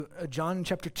John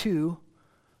chapter 2,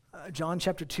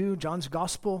 John's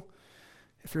Gospel.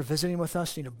 If you're visiting with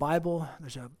us, you need a Bible.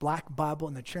 There's a black Bible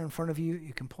in the chair in front of you.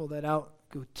 You can pull that out,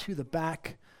 go to the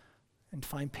back, and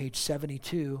find page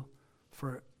 72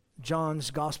 for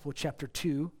John's Gospel chapter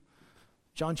 2.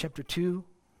 John chapter 2.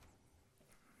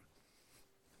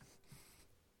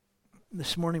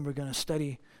 This morning we're going to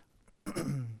study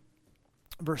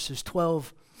verses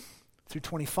 12 through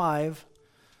 25.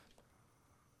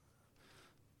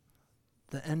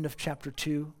 The end of chapter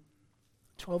 2,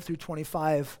 12 through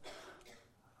 25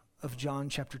 of John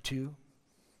chapter 2.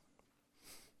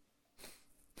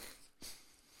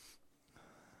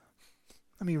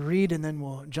 Let me read and then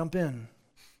we'll jump in.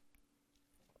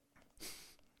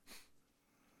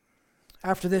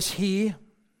 After this, he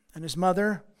and his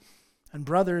mother and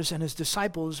brothers and his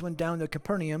disciples went down to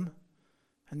Capernaum,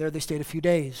 and there they stayed a few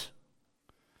days.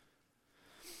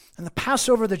 And the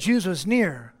Passover of the Jews was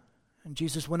near, and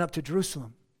Jesus went up to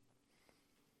Jerusalem.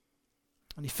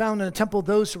 And he found in the temple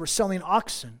those who were selling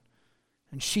oxen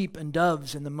and sheep and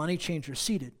doves and the money changers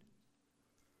seated.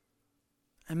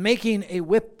 And making a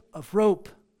whip of rope,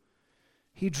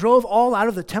 he drove all out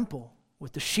of the temple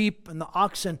with the sheep and the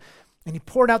oxen, and he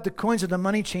poured out the coins of the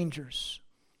money changers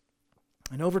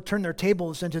and overturned their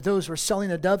tables. And to those who were selling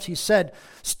the doves, he said,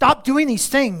 "Stop doing these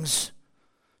things.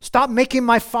 Stop making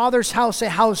my Father's house a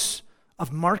house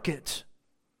of market."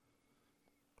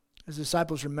 His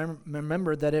disciples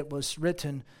remembered that it was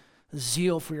written,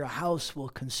 "Zeal for your house will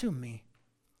consume me."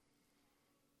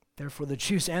 Therefore the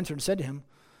Jews answered and said to him,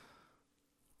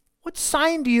 "What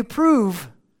sign do you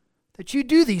prove that you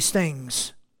do these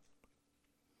things?"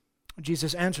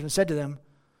 Jesus answered and said to them,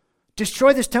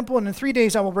 "Destroy this temple, and in 3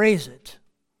 days I will raise it."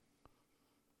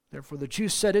 Therefore the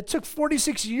Jews said, "It took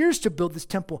 46 years to build this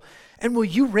temple, and will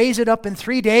you raise it up in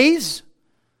 3 days?"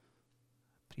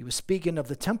 But he was speaking of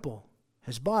the temple,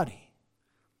 his body.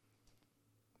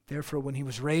 Therefore, when he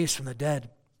was raised from the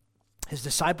dead, his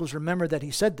disciples remembered that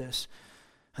he said this,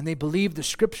 and they believed the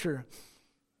scripture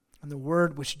and the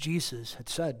word which Jesus had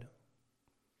said.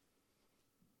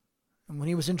 And when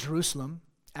he was in Jerusalem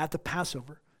at the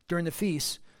Passover, during the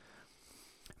feast,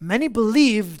 many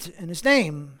believed in his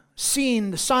name,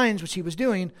 seeing the signs which he was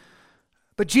doing,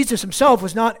 but Jesus himself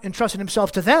was not entrusting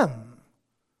himself to them,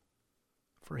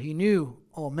 for he knew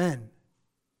all men.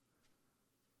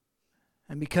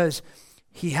 And because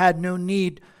he had no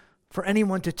need for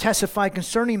anyone to testify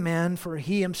concerning man, for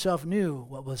he himself knew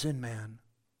what was in man.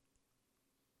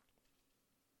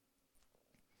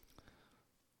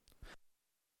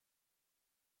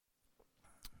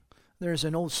 There's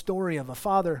an old story of a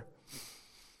father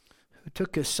who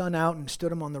took his son out and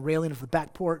stood him on the railing of the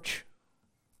back porch.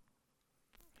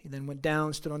 He then went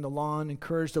down, stood on the lawn,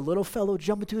 encouraged the little fellow to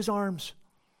jump into his arms.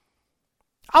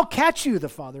 "I'll catch you," the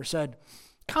father said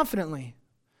confidently.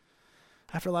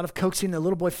 After a lot of coaxing, the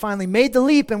little boy finally made the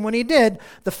leap, and when he did,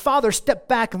 the father stepped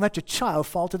back and let the child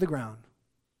fall to the ground.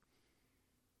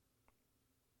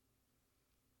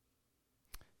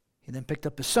 He then picked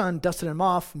up his son, dusted him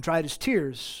off, and dried his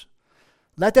tears.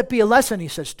 "Let that be a lesson," he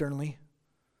said sternly.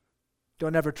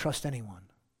 "Don't ever trust anyone."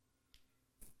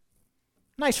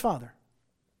 Nice father.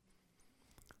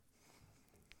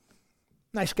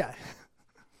 Nice guy.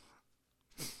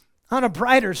 On a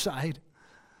brighter side,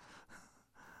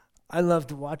 I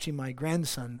loved watching my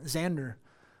grandson, Xander,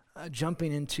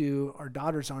 jumping into our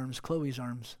daughter's arms, Chloe's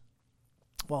arms,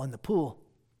 while in the pool.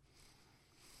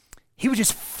 He would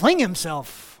just fling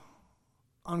himself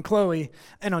on Chloe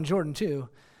and on Jordan too,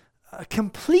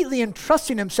 completely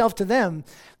entrusting himself to them,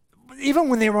 even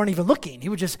when they weren't even looking. He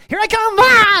would just, "Here I come!"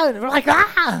 Ah! And we're like,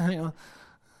 "Ah!" You know.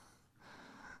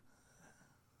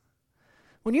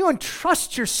 When you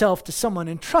entrust yourself to someone,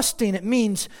 entrusting, it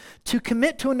means to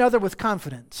commit to another with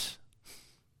confidence.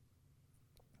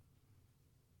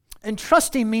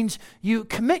 Entrusting means you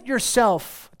commit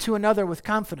yourself to another with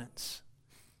confidence.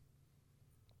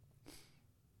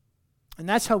 And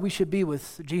that's how we should be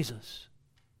with Jesus.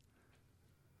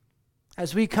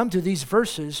 As we come to these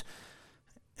verses,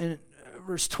 in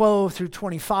verse 12 through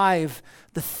 25,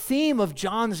 the theme of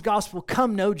John's gospel,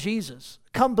 come know Jesus,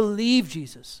 come believe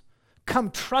Jesus,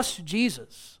 come trust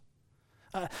Jesus,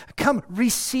 come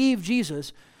receive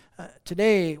Jesus.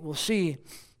 Today we'll see,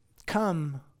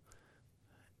 come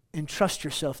entrust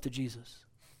yourself to Jesus.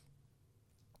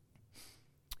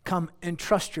 Come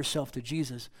entrust yourself to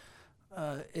Jesus.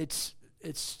 It's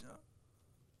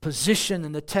positioned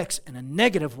in the text in a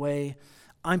negative way.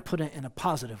 I'm putting it in a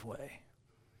positive way.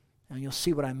 And you'll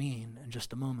see what I mean in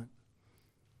just a moment.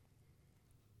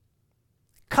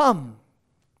 Come,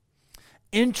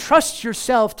 entrust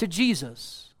yourself to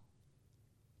Jesus.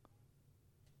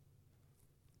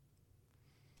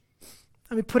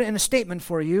 Let me put it in a statement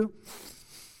for you.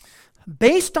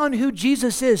 Based on who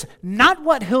Jesus is, not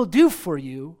what he'll do for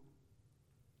you,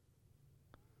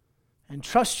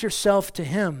 entrust yourself to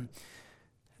him.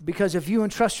 Because if you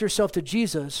entrust yourself to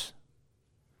Jesus,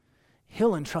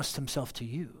 he'll entrust himself to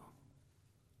you.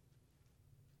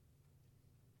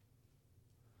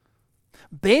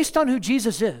 Based on who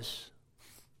Jesus is,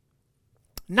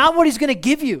 not what he's going to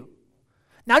give you,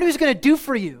 not what he's going to do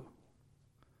for you,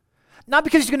 not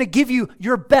because he's going to give you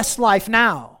your best life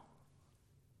now.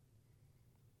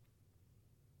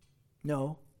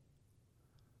 No.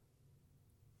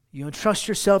 You entrust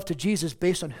yourself to Jesus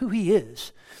based on who he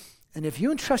is. And if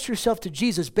you entrust yourself to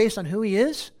Jesus based on who he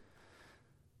is,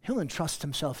 he'll entrust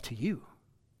himself to you.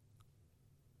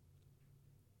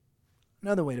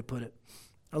 Another way to put it,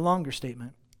 a longer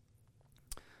statement.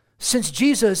 Since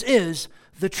Jesus is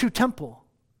the true temple,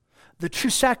 the true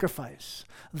sacrifice,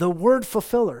 the word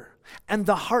fulfiller, and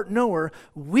the heart knower,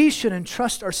 we should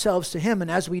entrust ourselves to him. And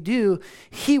as we do,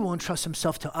 he will entrust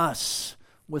himself to us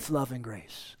with love and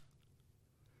grace.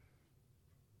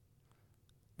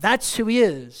 That's who he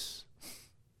is.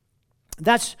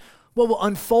 That's what will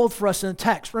unfold for us in the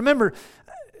text. Remember,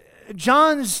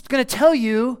 John's going to tell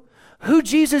you who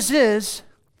Jesus is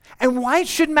and why it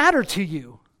should matter to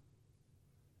you.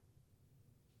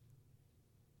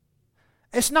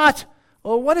 It's not,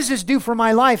 well, what does this do for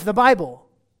my life, the Bible?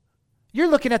 You're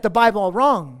looking at the Bible all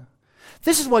wrong.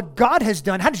 This is what God has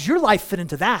done. How does your life fit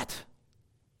into that?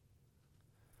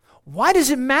 Why does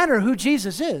it matter who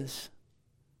Jesus is?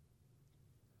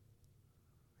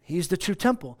 He's the true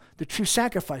temple, the true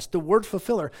sacrifice, the word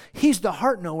fulfiller. He's the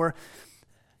heart knower.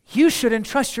 You should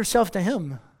entrust yourself to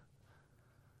him.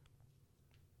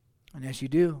 And as you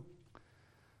do,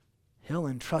 he'll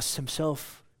entrust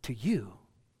himself to you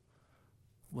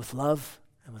with love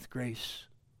and with grace.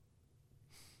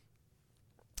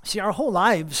 See, our whole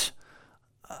lives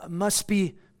must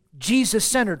be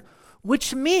Jesus-centered,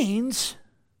 which means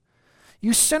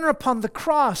you center upon the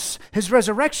cross, his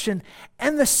resurrection,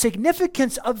 and the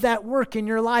significance of that work in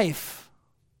your life.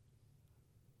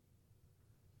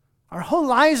 Our whole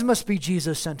lives must be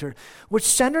Jesus-centered, which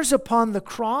centers upon the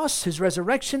cross, his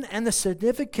resurrection, and the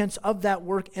significance of that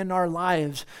work in our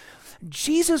lives.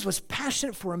 Jesus was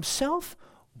passionate for himself.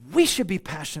 We should be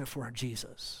passionate for our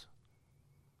Jesus.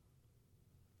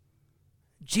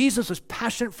 Jesus was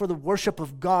passionate for the worship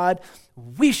of God.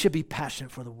 We should be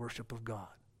passionate for the worship of God.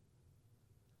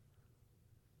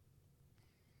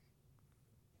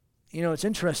 You know, it's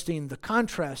interesting, the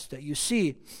contrast that you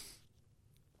see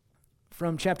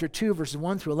from chapter 2, verses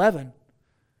 1 through 11,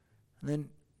 and then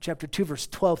chapter 2, verse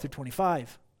 12 through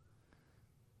 25.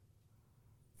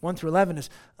 1 through 11 is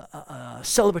a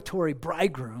celebratory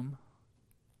bridegroom.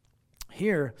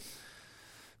 Here,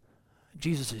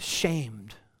 Jesus is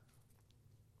shamed.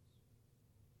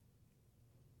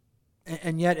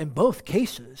 And yet, in both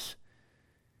cases,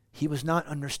 he was not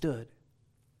understood.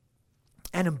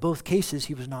 And in both cases,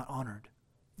 he was not honored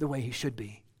the way he should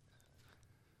be.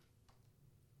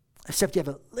 Except you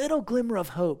have a little glimmer of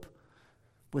hope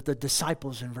with the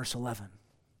disciples in verse 11.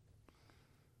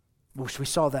 Which we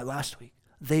saw that last week.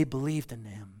 They believed in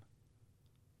him.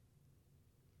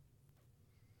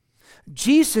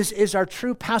 Jesus is our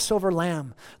true Passover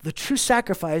lamb, the true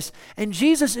sacrifice, and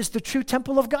Jesus is the true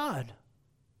temple of God.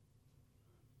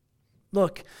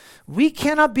 Look, we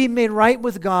cannot be made right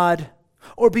with God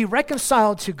or be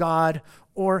reconciled to God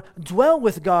or dwell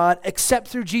with God except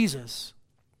through Jesus.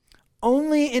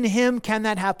 Only in him can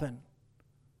that happen.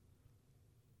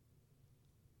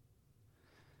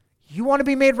 You want to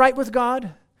be made right with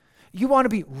God? You want to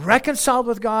be reconciled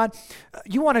with God?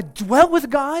 You want to dwell with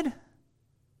God?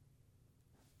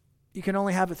 You can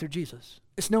only have it through Jesus.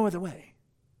 It's no other way.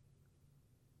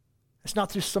 It's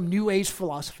not through some New Age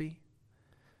philosophy.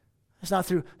 It's not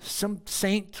through some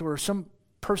saint or some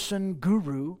person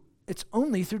guru. It's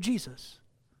only through Jesus.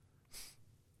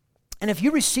 And if you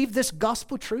receive this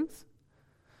gospel truth,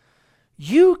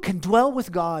 you can dwell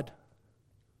with God.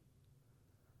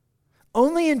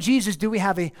 Only in Jesus do we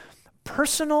have a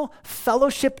personal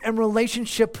fellowship and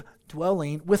relationship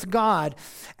dwelling with God.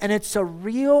 And it's a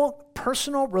real,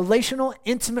 personal, relational,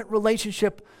 intimate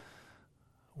relationship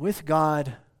with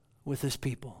God, with his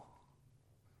people.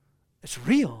 It's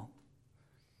real.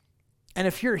 And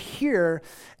if you're here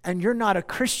and you're not a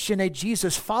Christian, a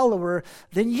Jesus follower,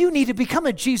 then you need to become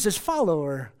a Jesus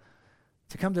follower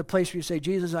to come to a place where you say,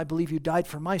 Jesus, I believe you died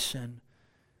for my sin,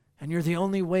 and you're the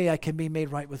only way I can be made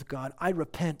right with God. I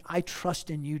repent. I trust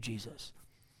in you, Jesus.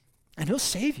 And he'll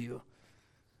save you.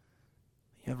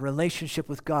 You have a relationship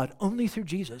with God only through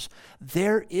Jesus.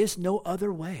 There is no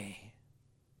other way.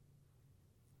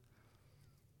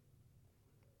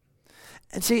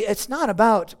 And see, it's not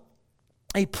about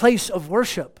a place of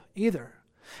worship either.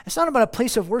 It's not about a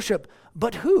place of worship,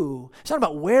 but who? It's not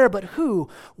about where, but who.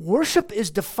 Worship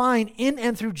is defined in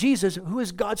and through Jesus, who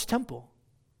is God's temple.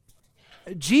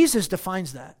 Jesus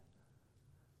defines that.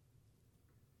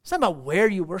 It's not about where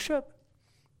you worship.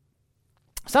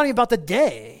 It's not even about the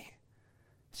day.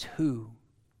 It's who.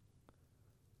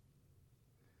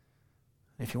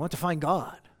 If you want to find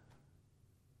God,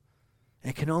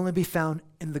 it can only be found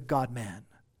in the God-man,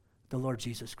 the Lord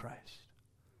Jesus Christ.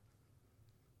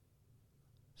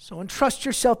 So entrust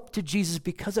yourself to Jesus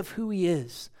because of who he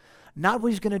is, not what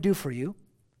he's going to do for you.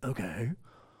 Okay.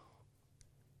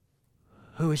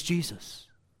 Who is Jesus?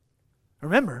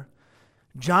 Remember,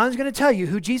 John's going to tell you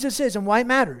who Jesus is and why it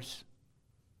matters.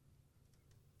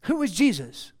 Who is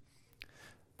Jesus?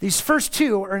 These first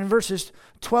two are in verses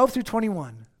 12 through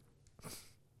 21.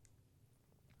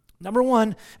 Number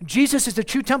one, Jesus is the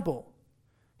true temple.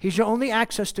 He's your only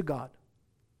access to God.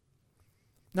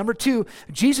 Number two,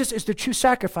 Jesus is the true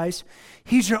sacrifice.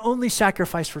 He's your only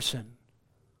sacrifice for sin.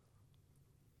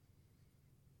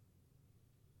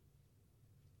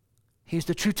 He's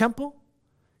the true temple.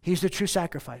 He's the true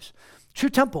sacrifice. True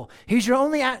temple. He's your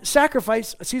only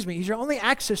sacrifice, he's your only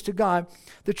access to God,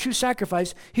 the true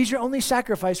sacrifice. He's your only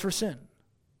sacrifice for sin.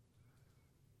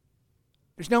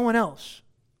 There's no one else.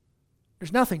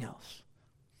 There's nothing else.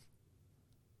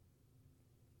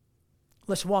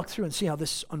 Let's walk through and see how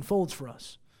this unfolds for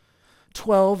us.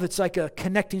 12, it's like a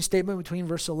connecting statement between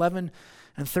verse 11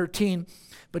 and 13,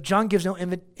 but John gives no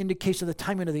indication of the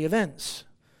timing of the events,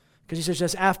 because he says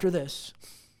just after this,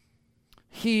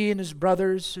 he and his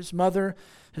brothers, his mother,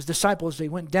 his disciples, they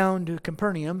went down to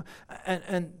Capernaum,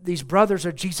 and these brothers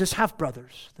are Jesus'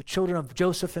 half-brothers, the children of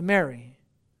Joseph and Mary.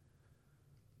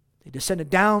 They descended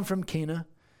down from Cana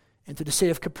into the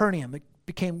city of Capernaum. It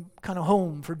became kind of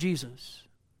home for Jesus.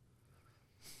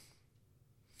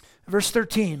 Verse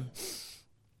 13,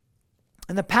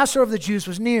 and the Passover of the Jews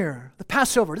was near. The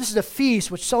Passover, this is a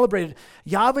feast which celebrated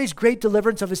Yahweh's great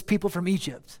deliverance of his people from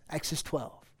Egypt, Exodus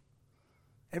 12.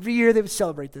 Every year they would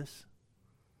celebrate this.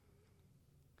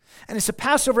 And it's the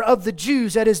Passover of the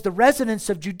Jews, that is the residents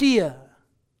of Judea.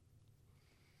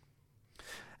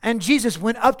 And Jesus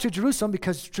went up to Jerusalem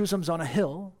because Jerusalem's on a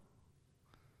hill.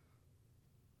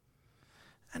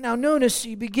 And now notice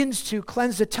he begins to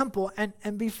cleanse the temple.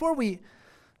 And before we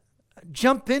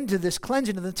jump into this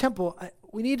cleansing of the temple,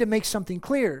 we need to make something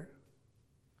clear.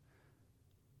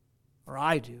 Or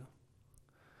I do.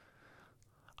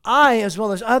 I, as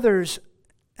well as others,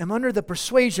 am under the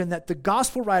persuasion that the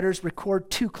gospel writers record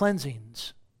two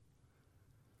cleansings.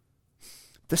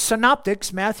 The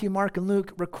synoptics, Matthew, Mark, and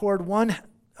Luke, record one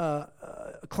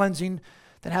cleansing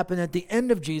that happened at the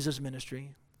end of Jesus'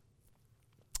 ministry.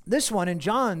 This one in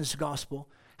John's gospel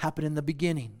happened in the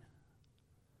beginning.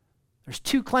 There's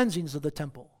two cleansings of the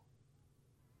temple.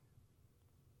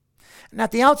 And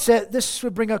at the outset, this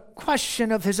would bring a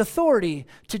question of his authority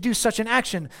to do such an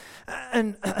action.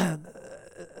 And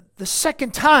the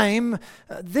second time,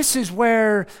 this is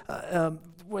where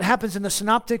what happens in the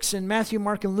synoptics in Matthew,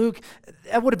 Mark, and Luke,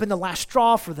 that would have been the last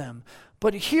straw for them.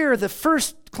 But here, the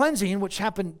first cleansing, which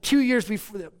happened 2 years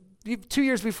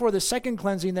before the second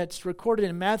cleansing that's recorded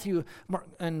in Matthew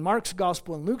and Mark's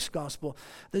gospel and Luke's gospel,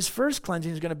 this first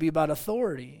cleansing is going to be about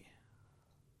authority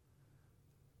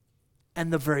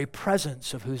and the very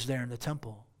presence of who's there in the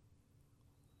temple.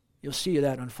 You'll see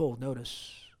that unfold.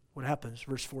 Notice what happens,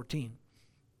 verse 14.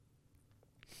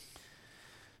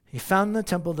 He found in the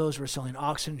temple those who were selling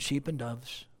oxen, sheep, and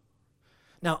doves.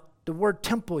 Now, the word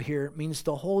temple here means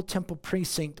the whole temple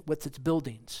precinct with its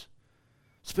buildings.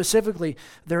 Specifically,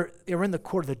 they're in the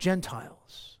court of the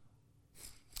Gentiles.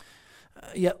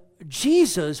 Yet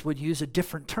Jesus would use a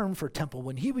different term for temple.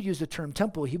 When he would use the term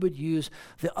temple, he would use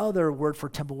the other word for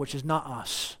temple, which is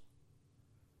naos,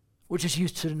 which is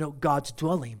used to denote God's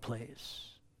dwelling place.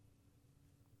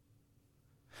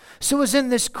 So it was in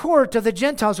this court of the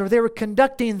Gentiles where they were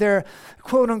conducting their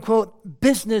quote-unquote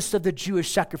business of the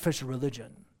Jewish sacrificial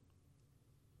religion.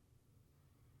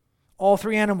 All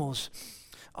three animals,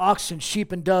 oxen,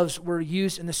 sheep, and doves, were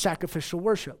used in the sacrificial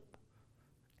worship.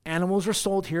 Animals were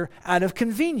sold here out of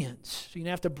convenience. So you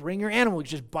didn't have to bring your animal, you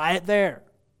just buy it there.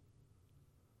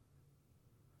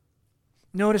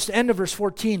 Notice the end of verse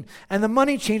 14. And the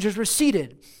money changers were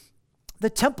seated. The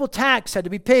temple tax had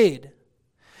to be paid.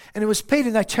 And it was paid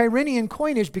in the Tyrrhenian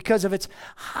coinage because of its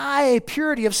high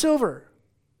purity of silver.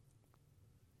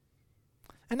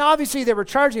 And obviously they were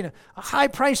charging a high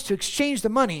price to exchange the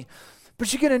money.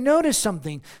 But you're going to notice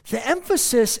something. The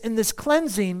emphasis in this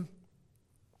cleansing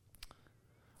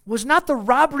was not the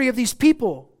robbery of these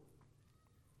people.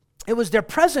 It was their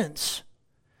presence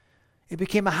It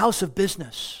became a house of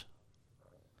business.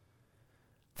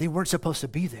 They weren't supposed to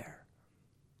be there.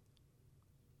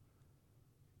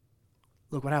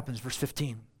 Look what happens, verse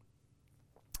 15.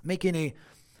 Making a,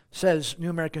 says New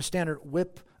American Standard,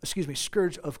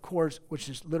 scourge of cords, which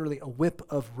is literally a whip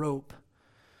of rope.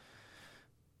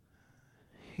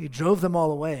 He drove them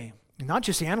all away. Not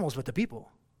just the animals, but the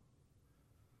people.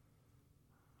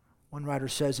 One writer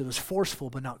says it was forceful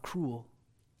but not cruel.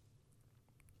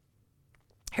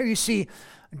 Here you see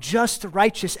just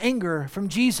righteous anger from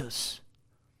Jesus.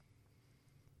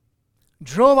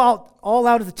 Drove all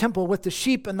out of the temple with the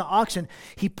sheep and the oxen.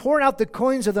 He poured out the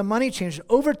coins of the money changers,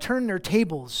 overturned their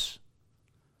tables.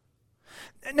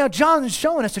 Now John is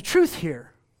showing us the truth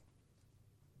here.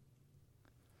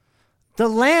 The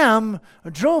Lamb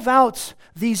drove out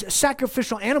these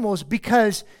sacrificial animals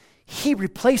because he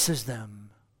replaces them.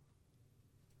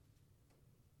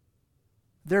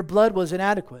 Their blood was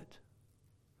inadequate.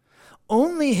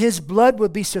 Only his blood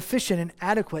would be sufficient and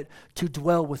adequate to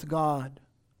dwell with God.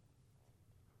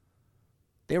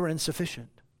 They were insufficient.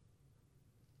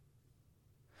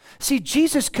 See,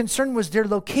 Jesus' concern was their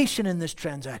location in this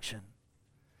transaction.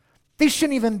 They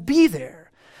shouldn't even be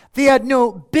there. They had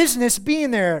no business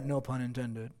being there, no pun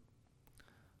intended.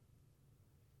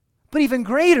 But even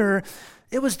greater,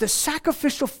 it was the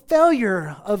sacrificial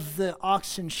failure of the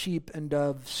oxen, sheep, and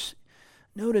doves.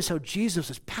 Notice how Jesus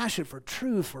was passionate for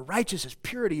truth, for righteousness,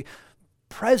 purity,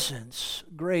 presence,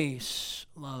 grace,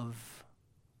 love.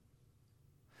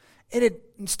 It had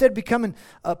instead become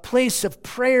a place of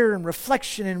prayer and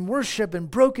reflection and worship and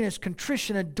brokenness,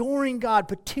 contrition, adoring God,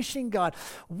 petitioning God,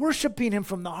 worshiping him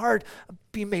from the heart,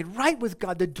 being made right with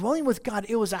God, the dwelling with God.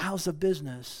 It was a house of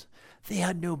business. They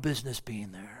had no business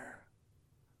being there.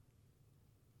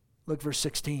 Look, verse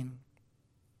 16.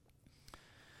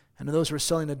 And to those who were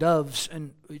selling the doves,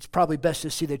 and it's probably best to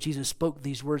see that Jesus spoke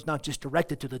these words not just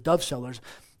directed to the dove sellers,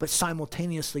 but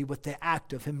simultaneously with the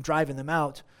act of him driving them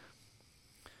out.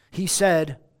 He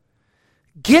said,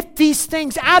 "Get these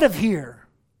things out of here.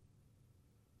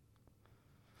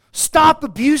 Stop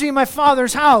abusing my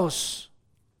Father's house."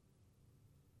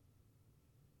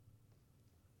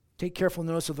 Take careful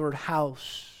notice of the word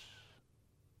house.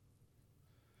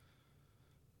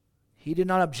 He did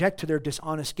not object to their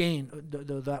dishonest gain,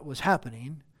 though that was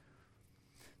happening,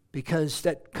 because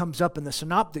that comes up in the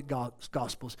synoptic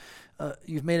gospels.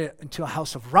 You've made it into a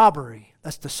house of robbery.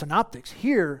 That's the synoptics.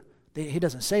 Here, he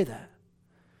doesn't say that.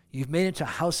 You've made it into a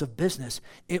house of business.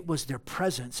 It was their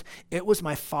presence. It was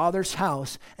my Father's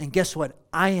house. And guess what?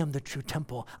 I am the true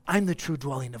temple. I'm the true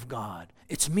dwelling of God.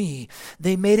 It's me.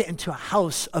 They made it into a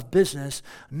house of business,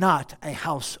 not a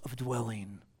house of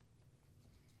dwelling.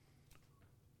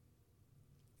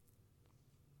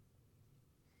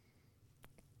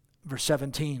 Verse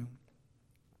 17.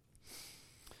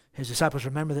 His disciples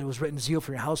remember that it was written, "Zeal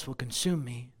for your house will consume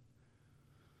me."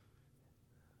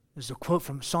 This is a quote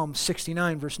from Psalm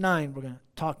 69, verse 9. We're going to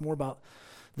talk more about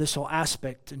this whole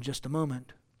aspect in just a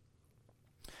moment.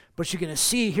 But you're going to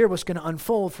see here what's going to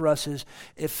unfold for us is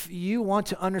if you want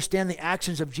to understand the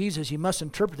actions of Jesus, you must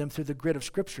interpret them through the grid of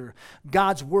Scripture.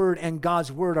 God's Word and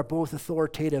God's Word are both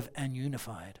authoritative and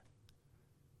unified.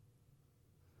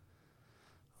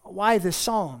 Why this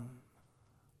psalm?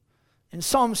 In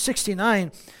Psalm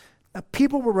 69,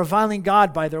 people were reviling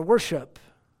God by their worship.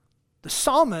 The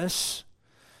psalmist,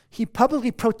 he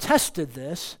publicly protested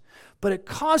this, but it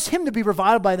caused him to be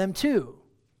reviled by them too.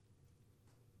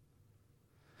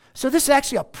 So this is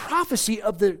actually a prophecy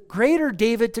of the greater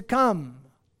David to come.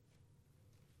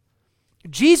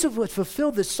 Jesus would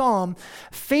fulfill this psalm,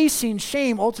 facing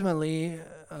shame, ultimately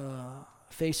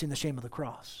facing the shame of the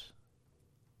cross.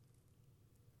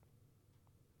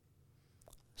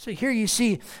 So here you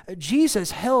see Jesus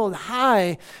held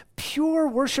high pure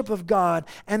worship of God,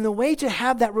 and the way to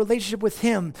have that relationship with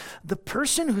him, the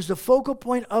person who's the focal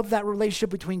point of that relationship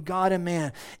between God and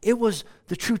man, it was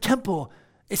the true temple.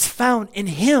 It's found in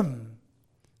him,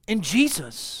 in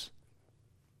Jesus.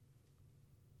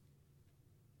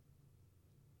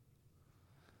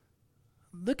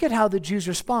 Look at how the Jews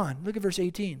respond. Look at verse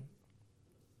 18.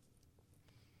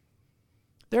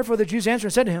 Therefore the Jews answered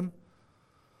and said to him,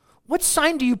 "What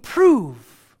sign do you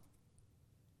prove?"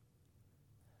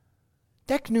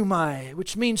 Deknumai,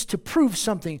 which means to prove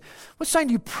something. What sign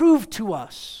do you prove to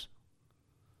us?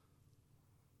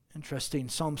 Interesting.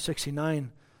 Psalm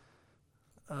 69.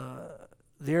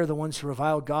 They're the ones who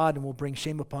revile God and will bring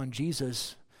shame upon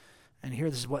Jesus. And here,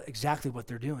 this is exactly what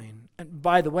they're doing. And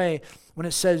by the way, when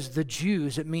it says the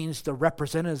Jews, it means the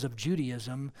representatives of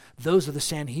Judaism. Those are the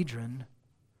Sanhedrin.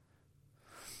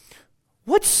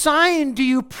 What sign do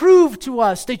you prove to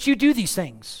us that you do these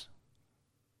things?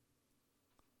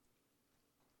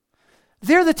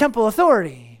 They're the temple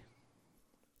authority.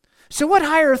 So what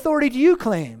higher authority do you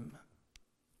claim?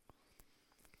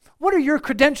 What are your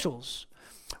credentials?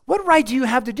 What right do you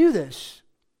have to do this?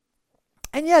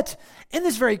 And yet, in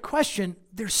this very question,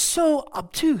 they're so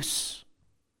obtuse.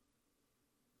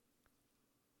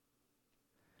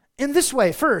 In this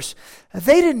way, first,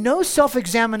 they did no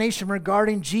self-examination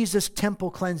regarding Jesus'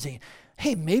 temple cleansing.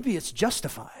 Hey, maybe it's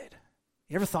justified.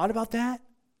 You ever thought about that?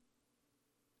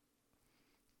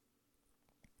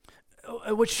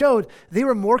 Which showed they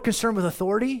were more concerned with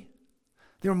authority.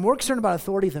 They were more concerned about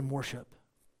authority than worship.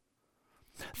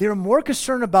 They were more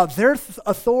concerned about their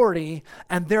authority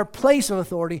and their place of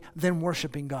authority than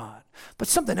worshiping God. But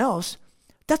something else,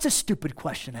 that's a stupid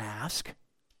question to ask.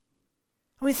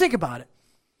 I mean, think about it.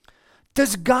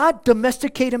 Does God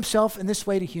domesticate himself in this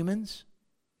way to humans?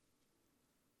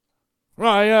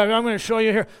 Well, yeah, I'm going to show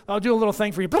you here. I'll do a little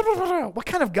thing for you. What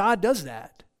kind of God does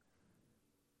that?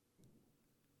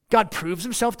 God proves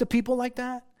himself to people like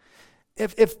that?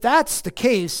 If that's the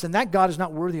case, then that God is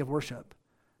not worthy of worship.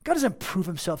 God doesn't prove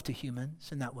himself to humans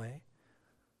in that way.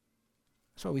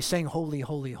 That's why we sing holy,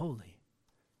 holy, holy.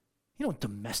 You don't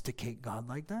domesticate God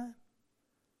like that.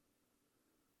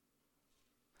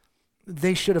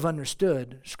 They should have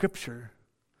understood Scripture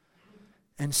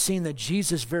and seen that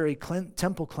Jesus' very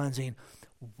temple cleansing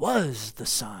was the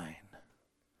sign.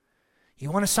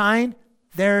 You want a sign?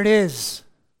 There it is.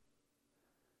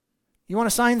 You want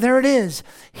a sign? There it is.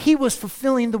 He was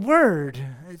fulfilling the word.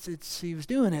 He was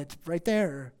doing it right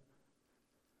there.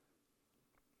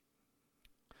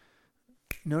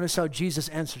 Notice how Jesus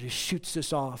answered. He shoots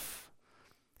this off.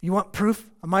 You want proof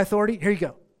of my authority? Here you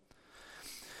go.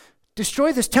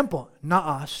 Destroy this temple, not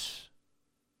us.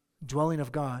 Dwelling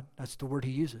of God. That's the word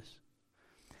he uses.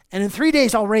 And in 3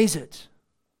 days I'll raise it.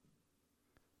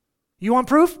 You want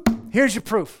proof? Here's your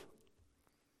proof.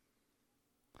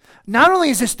 Not only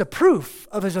is this the proof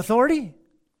of his authority,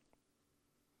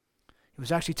 he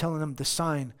was actually telling them the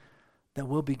sign that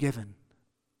will be given.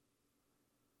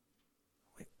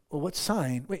 Wait, well, what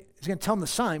sign? Wait, he's going to tell them the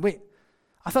sign. Wait,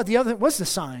 I thought the other was the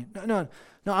sign. No,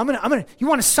 I'm gonna, you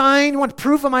want a sign? You want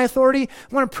proof of my authority?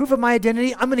 You want proof of my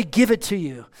identity? I'm going to give it to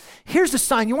you. Here's the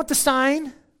sign. You want the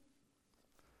sign?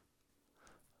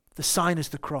 The sign is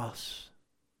the cross.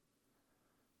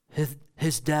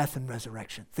 His death and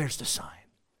resurrection. There's the sign.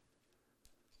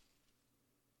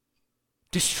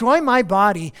 Destroy my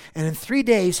body, and in 3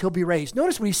 days he'll be raised.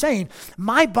 Notice what he's saying.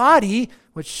 My body,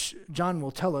 which John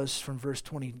will tell us from verse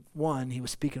 21, he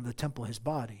was speaking of the temple, his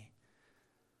body.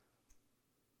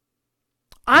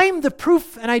 I'm the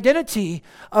proof and identity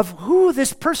of who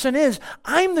this person is.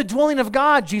 I'm the dwelling of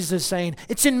God, Jesus is saying.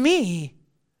 It's in me.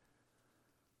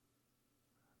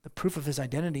 The proof of his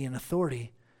identity and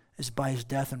authority is by his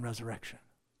death and resurrection.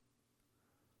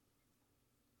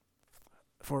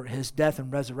 For his death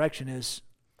and resurrection is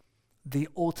the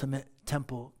ultimate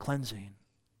temple cleansing,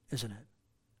 isn't it?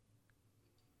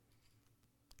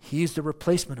 He's the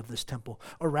replacement of this temple,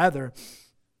 or rather,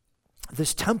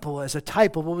 this temple as a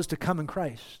type of what was to come in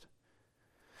Christ.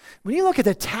 When you look at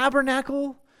the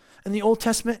tabernacle in the Old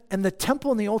Testament and the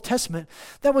temple in the Old Testament,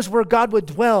 that was where God would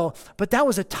dwell, but that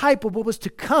was a type of what was to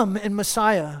come in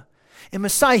Messiah. In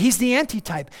Messiah, he's the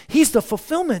antitype. He's the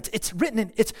fulfillment. It's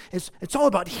written, it's all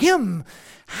about him.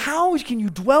 How can you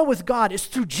dwell with God? It's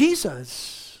through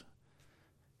Jesus.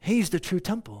 He's the true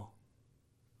temple.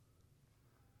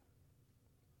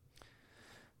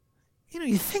 You know,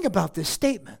 you think about this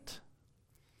statement.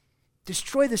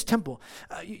 Destroy this temple.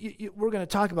 We're going to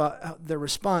talk about their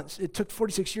response. It took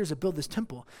 46 years to build this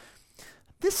temple.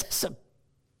 This is a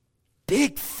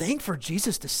big thing for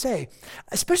Jesus to say,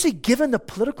 especially given the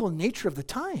political nature of the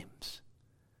times.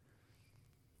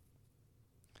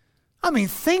 I mean,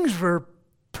 things were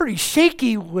pretty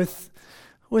shaky with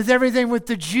everything, with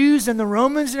the Jews and the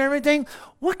Romans and everything.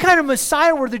 What kind of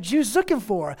Messiah were the Jews looking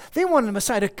for? They wanted a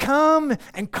Messiah to come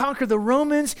and conquer the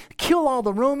Romans, kill all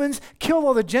the Romans, kill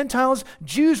all the Gentiles,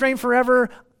 Jews reign forever.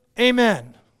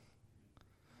 Amen.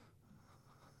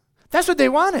 That's what they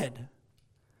wanted.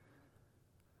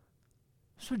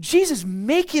 So Jesus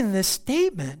making this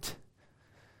statement,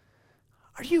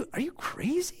 are you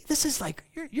crazy? This is like,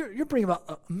 you're bringing about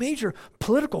a major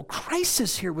political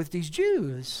crisis here with these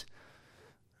Jews.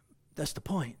 That's the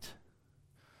point.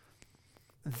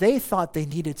 They thought they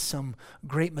needed some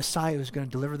great Messiah who was going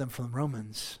to deliver them from the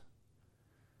Romans.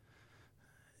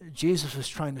 Jesus was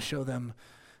trying to show them,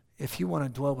 if you want to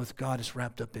dwell with God, it's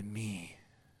wrapped up in me.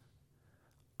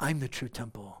 I'm the true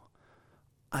temple.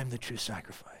 I'm the true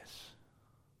sacrifice.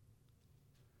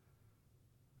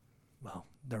 Well,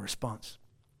 their response.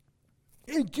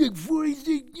 It took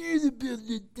 46 years to build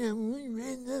this temple. We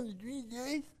ran down the 3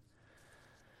 days.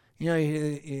 You know,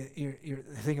 you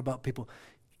think about people.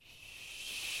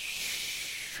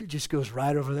 It just goes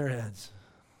right over their heads.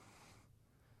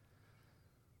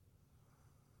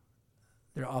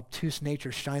 Their obtuse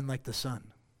nature shine like the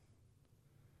sun.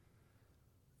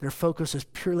 Their focus is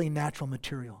purely natural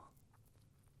material.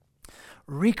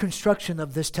 Reconstruction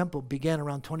of this temple began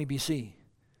around 20 BC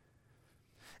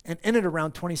and ended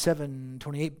around 27,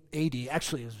 28 AD.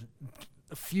 Actually, it was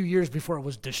a few years before it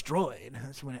was destroyed.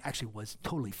 That's when it actually was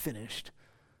totally finished.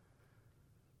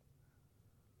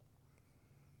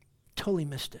 Totally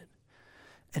missed it.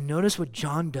 And notice what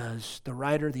John does, the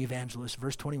writer, the evangelist,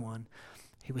 verse 21.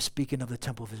 He was speaking of the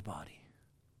temple of his body.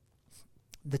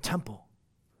 The temple,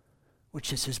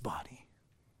 which is his body.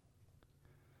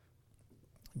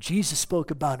 Jesus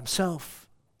spoke about himself,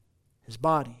 his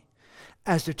body,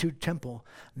 as the true temple,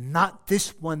 not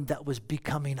this one that was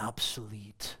becoming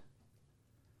obsolete.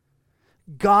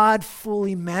 God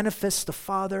fully manifests the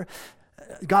Father.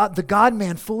 The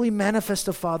God-man fully manifests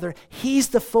the Father. He's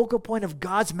the focal point of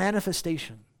God's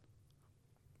manifestation.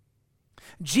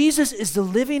 Jesus is the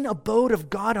living abode of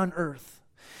God on earth.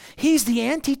 He's the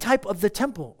antitype of the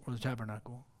temple or the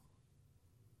tabernacle.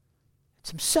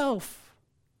 It's himself.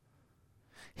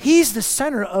 He's the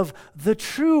center of the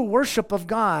true worship of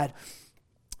God.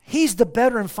 He's the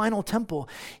better and final temple.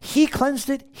 He cleansed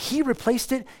it. He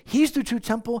replaced it. He's the true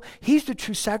temple. He's the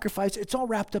true sacrifice. It's all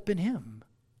wrapped up in him.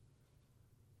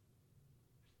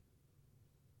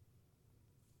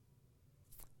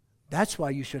 That's why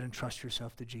you should entrust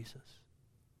yourself to Jesus.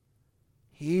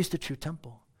 He's the true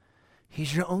temple.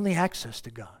 He's your only access to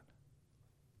God.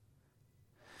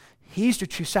 He's the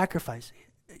true sacrifice.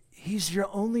 He's your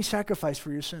only sacrifice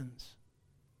for your sins.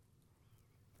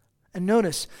 And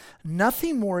notice,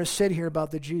 nothing more is said here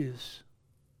about the Jews.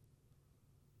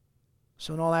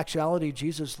 So in all actuality,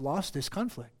 Jesus lost this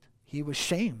conflict. He was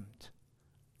shamed.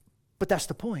 But that's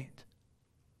the point.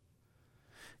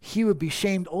 He would be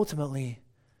shamed ultimately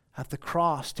at the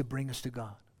cross to bring us to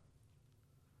God.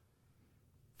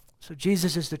 So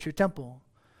Jesus is the true temple.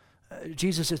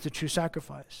 Jesus is the true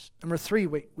sacrifice. Number 3,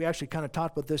 we actually kind of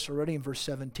talked about this already in verse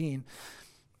 17.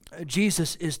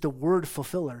 Jesus is the word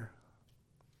fulfiller.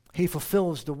 He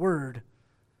fulfills the word.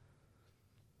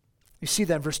 You see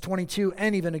that in verse 22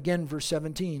 and even again verse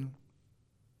 17.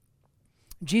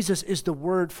 Jesus is the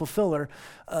word fulfiller.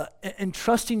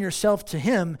 Entrusting yourself to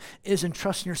him is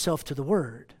entrusting yourself to the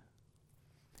word.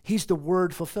 He's the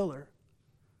word fulfiller.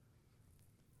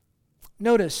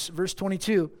 Notice verse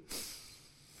 22.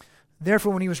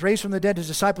 Therefore, when he was raised from the dead, his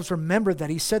disciples remembered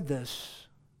that he said this.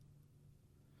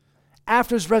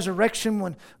 After his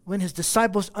resurrection, when his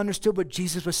disciples understood what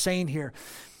Jesus was saying here,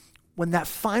 when that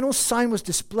final sign was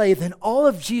displayed, then all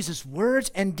of Jesus' words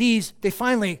and deeds, they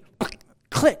finally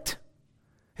clicked.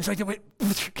 It's like they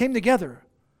came together.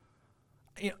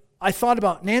 I thought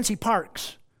about Nancy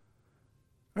Parks.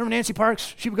 Remember Nancy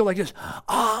Parks? She would go like this.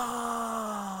 Oh,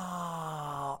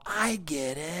 I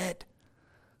get it.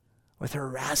 With her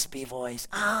raspy voice.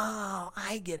 Oh,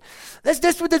 I get it.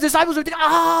 That's what the disciples would do.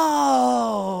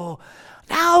 Oh,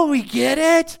 now we get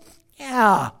it.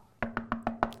 Yeah.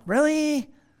 Really?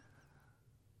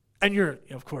 And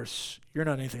of course, you're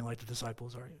not anything like the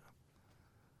disciples, are you?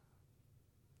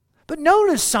 But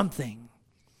notice something.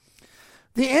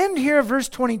 The end here of verse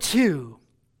 22.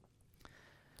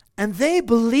 And they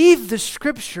believed the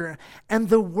scripture and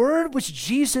the word which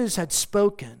Jesus had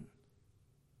spoken.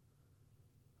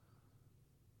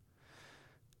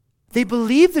 They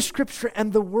believed the scripture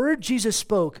and the word Jesus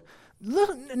spoke.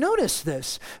 Look, notice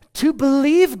this. To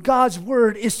believe God's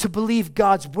word is to believe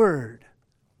God's word.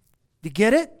 You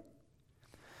get it?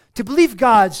 To believe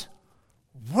God's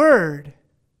word,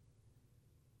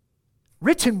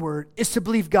 written word, is to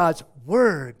believe God's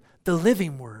word, the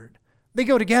living word. They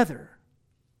go together.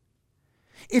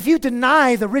 If you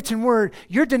deny the written word,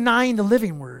 you're denying the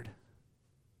living word.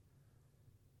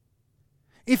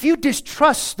 If you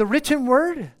distrust the written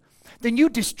word, then you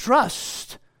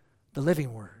distrust the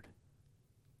living word.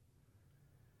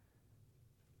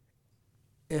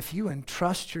 If you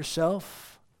entrust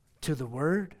yourself to the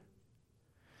word,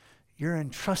 you're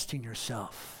entrusting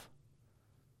yourself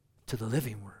to the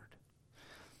living word.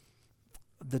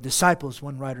 The disciples,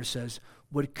 one writer says,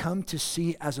 would come to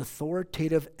see as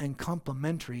authoritative and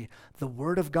complementary the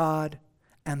word of God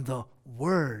and the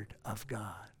word of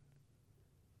God.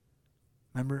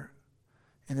 Remember?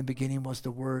 In the beginning was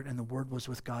the Word, and the Word was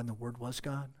with God, and the Word was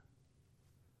God.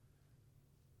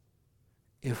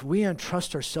 If we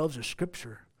entrust ourselves to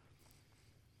Scripture,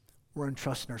 we're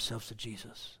entrusting ourselves to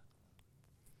Jesus.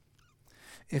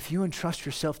 If you entrust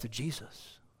yourself to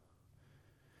Jesus,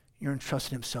 you're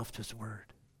entrusting himself to his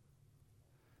word.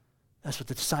 That's what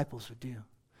the disciples would do.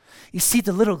 You see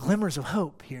the little glimmers of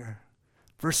hope here.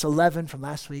 Verse 11 from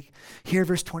last week. Here,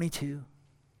 verse 22.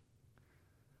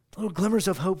 Little glimmers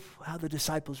of hope, how the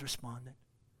disciples responded.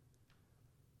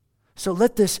 So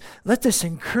let this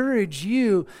encourage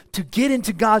you to get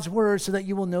into God's word so that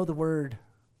you will know the word.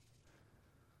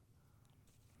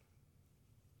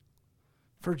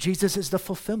 For Jesus is the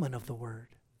fulfillment of the word.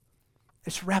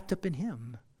 It's wrapped up in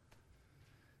him.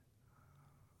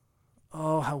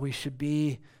 Oh, how we should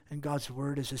be in God's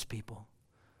word as his people.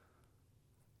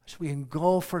 As we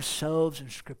engulf ourselves in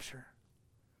Scripture.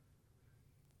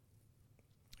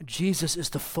 Jesus is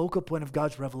the focal point of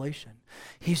God's revelation.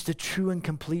 He's the true and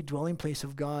complete dwelling place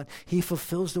of God. He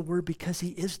fulfills the word because he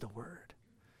is the word.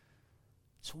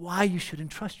 It's why you should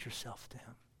entrust yourself to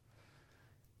him.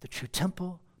 The true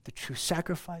temple, the true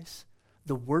sacrifice,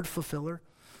 the word fulfiller.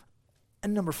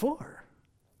 And number 4,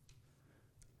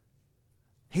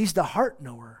 he's the heart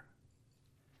knower.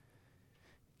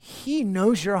 He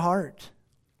knows your heart.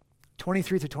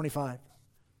 23 through 25.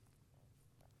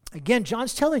 Again,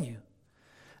 John's telling you,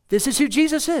 this is who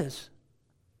Jesus is.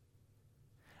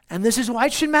 And this is why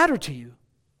it should matter to you.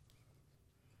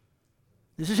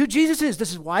 This is who Jesus is.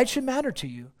 This is why it should matter to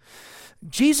you.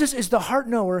 Jesus is the heart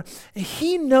knower. And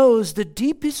he knows the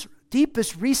deepest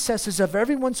recesses of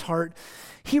everyone's heart.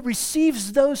 He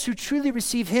receives those who truly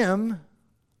receive him.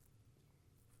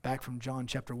 Back from John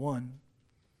chapter 1.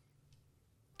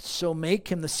 So make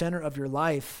him the center of your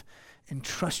life and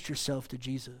trust yourself to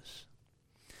Jesus.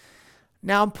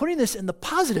 Now I'm putting this in the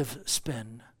positive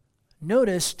spin.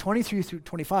 Notice 23 through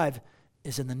 25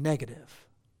 is in the negative.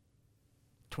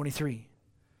 23.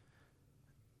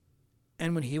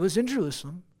 And when he was in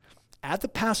Jerusalem at the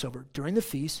Passover during the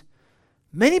feast,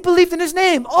 many believed in his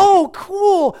name. Oh,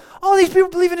 cool. All these people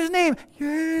believe in his name.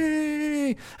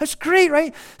 Yay. That's great,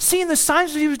 right? Seeing the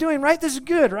signs that he was doing, right? This is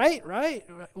good, right? Right?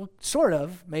 Well, sort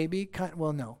of, maybe.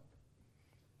 Well, no.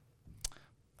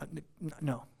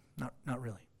 No, not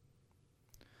really.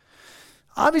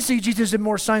 Obviously, Jesus did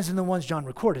more signs than the ones John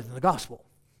recorded in the gospel.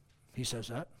 He says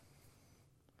that.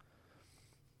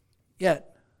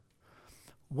 Yet,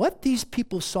 what these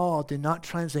people saw did not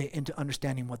translate into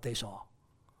understanding what they saw.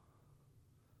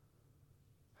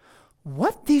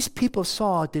 What these people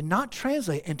saw did not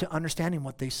translate into understanding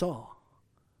what they saw.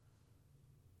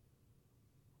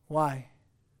 Why?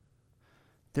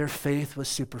 Their faith was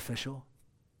superficial.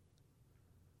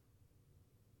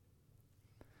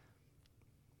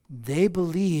 They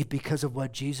believed because of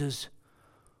what Jesus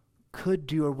could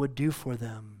do or would do for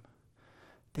them.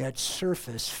 They had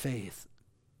surface faith.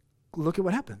 Look at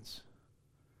what happens.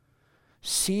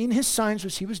 Seeing his signs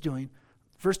which he was doing,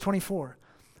 verse 24.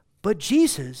 But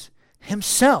Jesus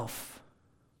himself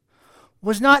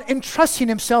was not entrusting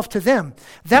himself to them.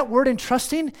 That word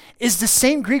entrusting is the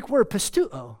same Greek word,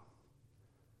 pisteuo.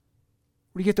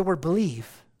 Where you get the word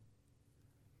believe.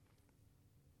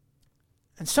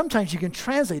 And sometimes you can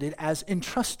translate it as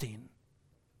entrusting.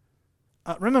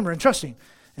 Remember, entrusting.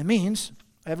 It means,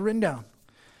 I have it written down,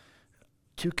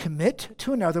 to commit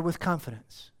to another with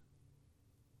confidence.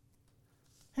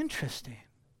 Interesting.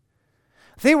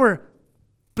 They were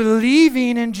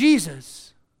believing in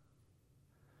Jesus.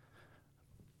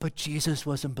 But Jesus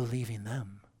wasn't believing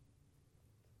them.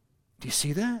 Do you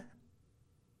see that?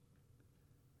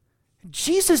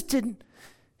 Jesus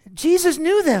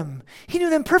knew them. He knew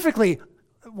them perfectly.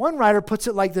 One writer puts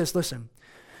it like this, listen.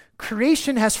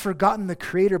 Creation has forgotten the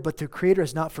Creator, but the Creator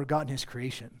has not forgotten his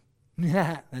creation.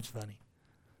 That's funny.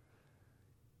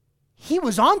 He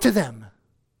was on to them.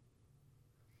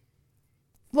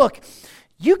 Look,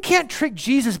 you can't trick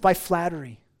Jesus by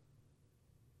flattery.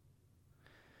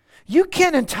 You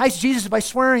can't entice Jesus by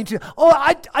swearing to,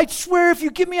 I swear if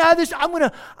you get me out of this, I'm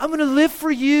gonna live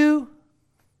for you.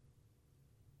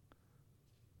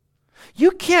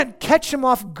 You can't catch him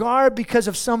off guard because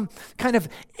of some kind of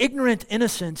ignorant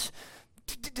innocence.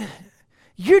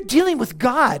 You're dealing with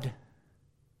God.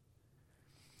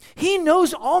 He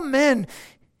knows all men.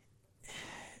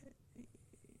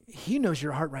 He knows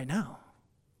your heart right now.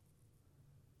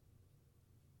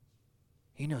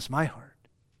 He knows my heart.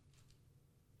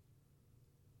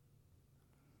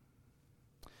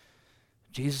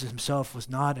 Jesus himself was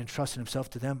not entrusting himself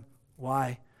to them.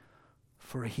 Why?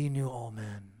 For he knew all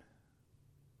men.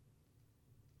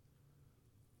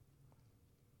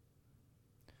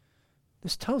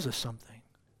 This tells us something.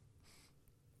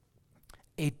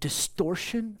 A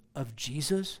distortion of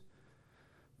Jesus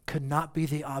could not be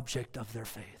the object of their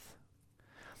faith.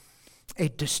 A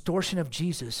distortion of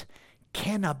Jesus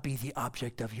cannot be the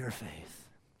object of your faith.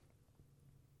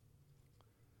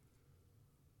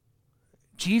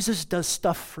 Jesus does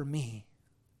stuff for me.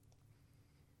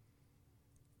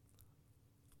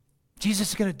 Jesus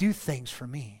is going to do things for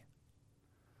me.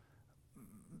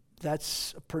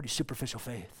 That's a pretty superficial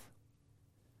faith.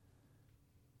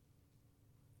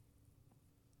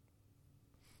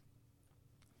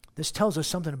 This tells us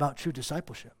something about true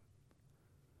discipleship.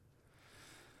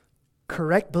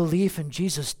 Correct belief in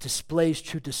Jesus displays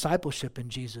true discipleship in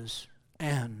Jesus,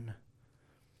 and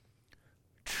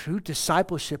true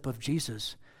discipleship of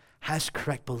Jesus has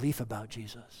correct belief about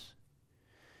Jesus.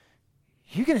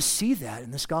 You're going to see that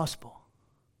in this gospel,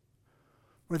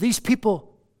 where these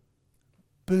people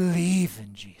believe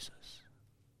in Jesus.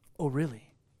 Oh,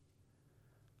 really?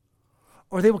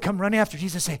 Or they will come running after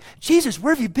Jesus and say, Jesus,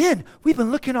 where have you been? We've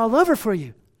been looking all over for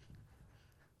you.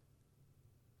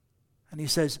 And he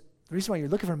says, the reason why you're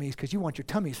looking for me is because you want your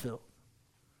tummies filled.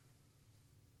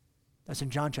 That's in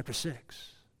John chapter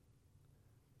 6.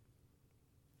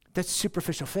 That's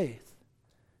superficial faith.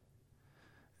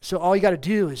 So all you got to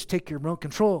do is take your remote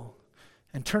control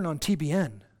and turn on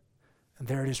TBN, and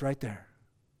there it is right there.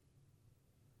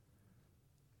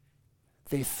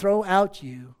 They throw out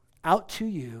to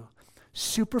you,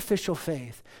 superficial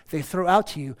faith. They throw out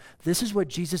to you, this is what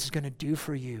Jesus is going to do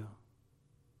for you.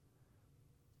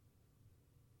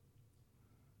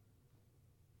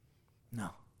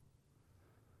 No.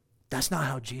 That's not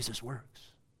how Jesus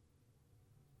works.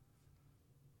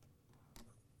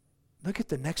 Look at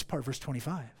the next part, verse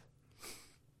 25.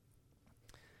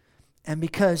 And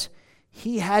because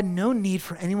he had no need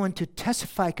for anyone to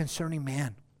testify concerning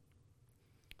man,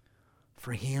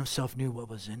 for he himself knew what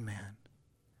was in man.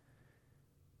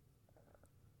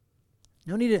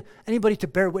 No need of anybody to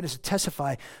bear witness to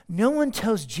testify. No one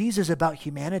tells Jesus about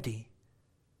humanity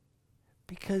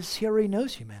because he already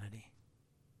knows humanity.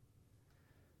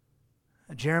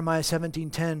 Jeremiah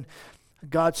 17:10,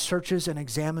 God searches and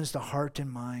examines the heart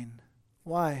and mind.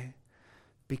 Why?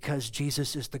 Because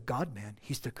Jesus is the God-man.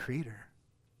 He's the creator.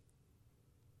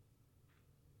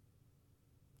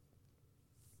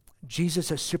 Jesus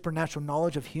has supernatural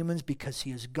knowledge of humans because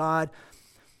he is God.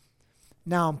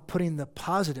 Now I'm putting the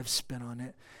positive spin on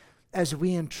it. As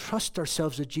we entrust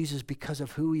ourselves to Jesus because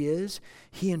of who he is,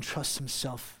 he entrusts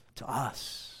himself to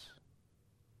us.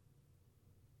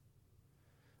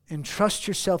 Entrust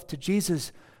yourself to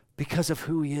Jesus because of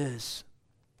who he is,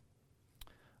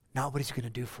 not what he's going to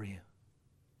do for you.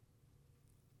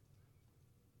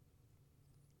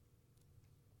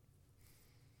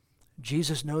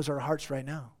 Jesus knows our hearts right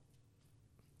now.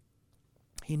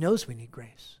 He knows we need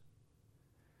grace.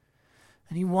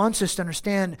 And he wants us to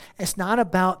understand it's not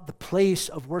about the place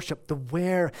of worship, the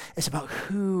where, it's about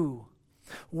who.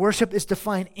 Worship is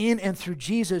defined in and through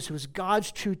Jesus, who is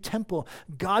God's true temple,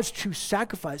 God's true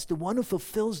sacrifice, the one who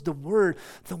fulfills the word,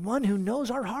 the one who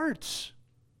knows our hearts.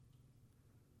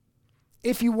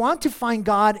 If you want to find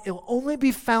God, it will only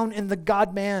be found in the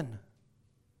God-man.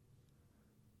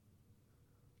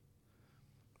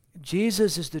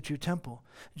 Jesus is the true temple.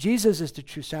 Jesus is the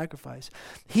true sacrifice.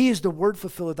 He is the word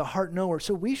fulfiller, the heart knower.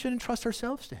 So we should entrust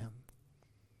ourselves to him.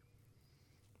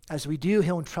 As we do,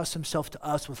 he'll entrust himself to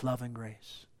us with love and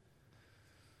grace.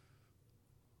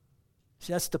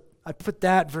 See, I put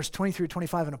that verse 23 to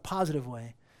 25 in a positive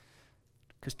way,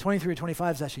 because 23 to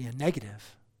 25 is actually a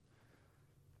negative.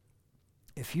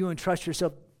 If you entrust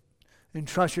yourself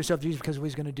to Jesus because of what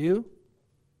he's going to do,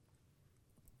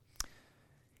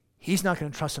 he's not going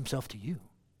to entrust himself to you.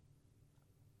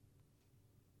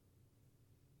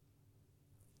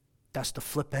 That's the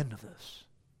flip end of this.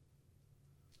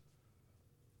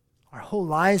 Our whole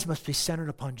lives must be centered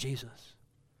upon Jesus,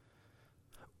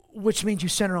 which means you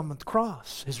center on the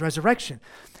cross, his resurrection,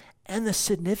 and the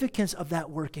significance of that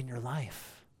work in your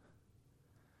life.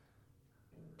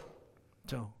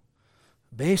 So,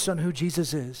 based on who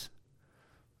Jesus is,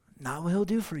 not what he'll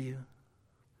do for you.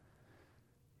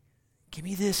 Give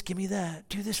me this, give me that.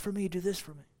 Do this for me, do this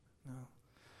for me. No.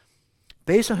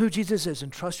 Based on who Jesus is,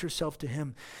 entrust yourself to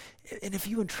him. And if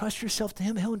you entrust yourself to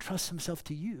him, he'll entrust himself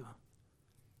to you.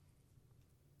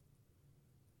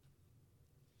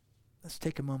 Let's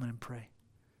take a moment and pray.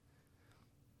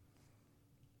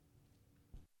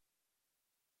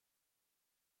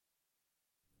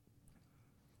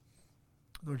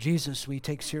 Lord Jesus, we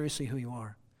take seriously who you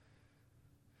are.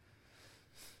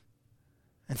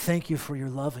 And thank you for your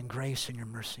love and grace and your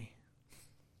mercy.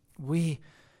 We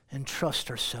entrust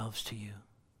ourselves to you.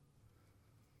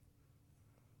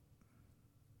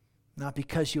 Not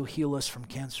because you'll heal us from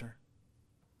cancer.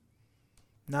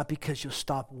 Not because you'll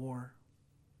stop war.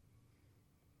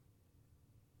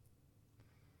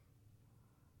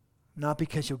 Not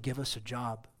because you'll give us a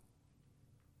job.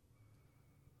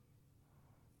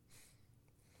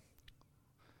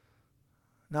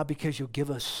 Not because you'll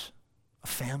give us a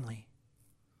family.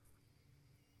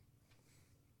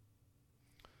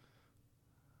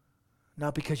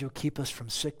 Not because you'll keep us from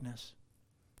sickness.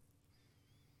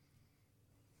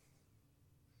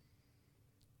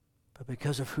 But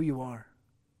because of who you are.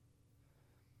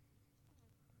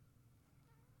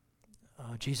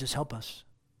 Jesus, help us.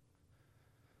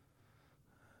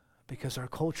 Because our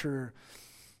culture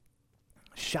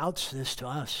shouts this to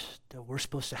us, that we're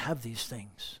supposed to have these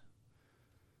things.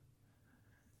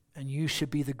 And you should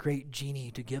be the great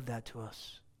genie to give that to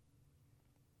us.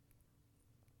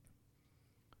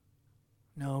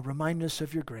 No, remind us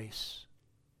of your grace.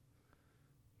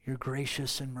 You're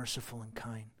gracious and merciful and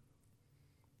kind.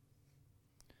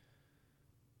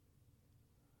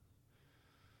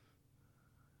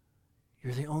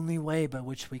 You're the only way by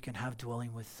which we can have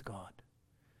dwelling with God.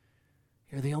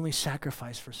 You're the only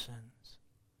sacrifice for sins.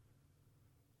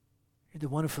 You're the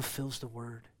one who fulfills the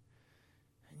word.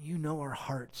 And you know our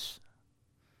hearts.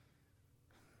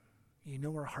 You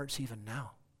know our hearts even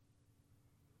now.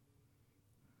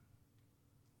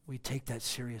 We take that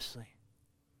seriously.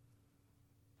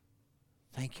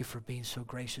 Thank you for being so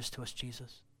gracious to us,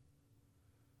 Jesus.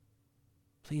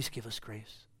 Please give us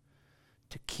grace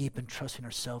to keep entrusting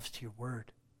ourselves to your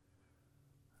word,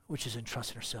 which is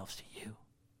entrusting ourselves to you.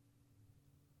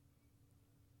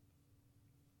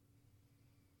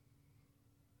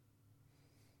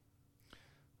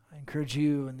 I encourage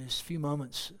you in these few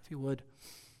moments, if you would,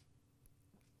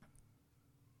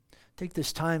 take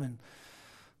this time and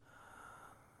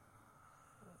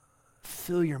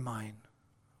fill your mind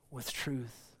with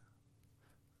truth.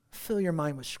 Fill your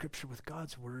mind with Scripture, with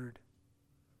God's word.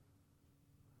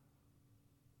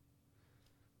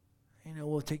 You know,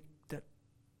 we'll take that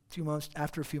few moments,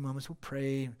 after a few moments, we'll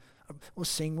pray, we'll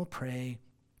sing, we'll pray.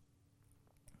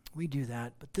 We do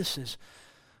that, but this is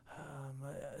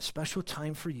a special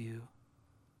time for you,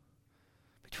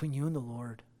 between you and the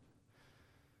Lord,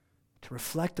 to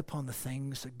reflect upon the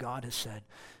things that God has said,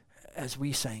 as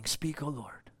we sang, "Speak, O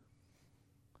Lord."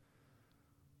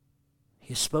 He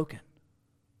has spoken.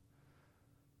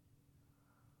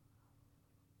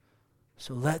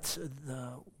 So let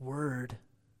the word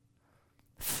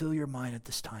fill your mind at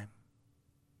this time.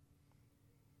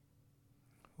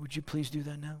 Would you please do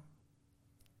that now?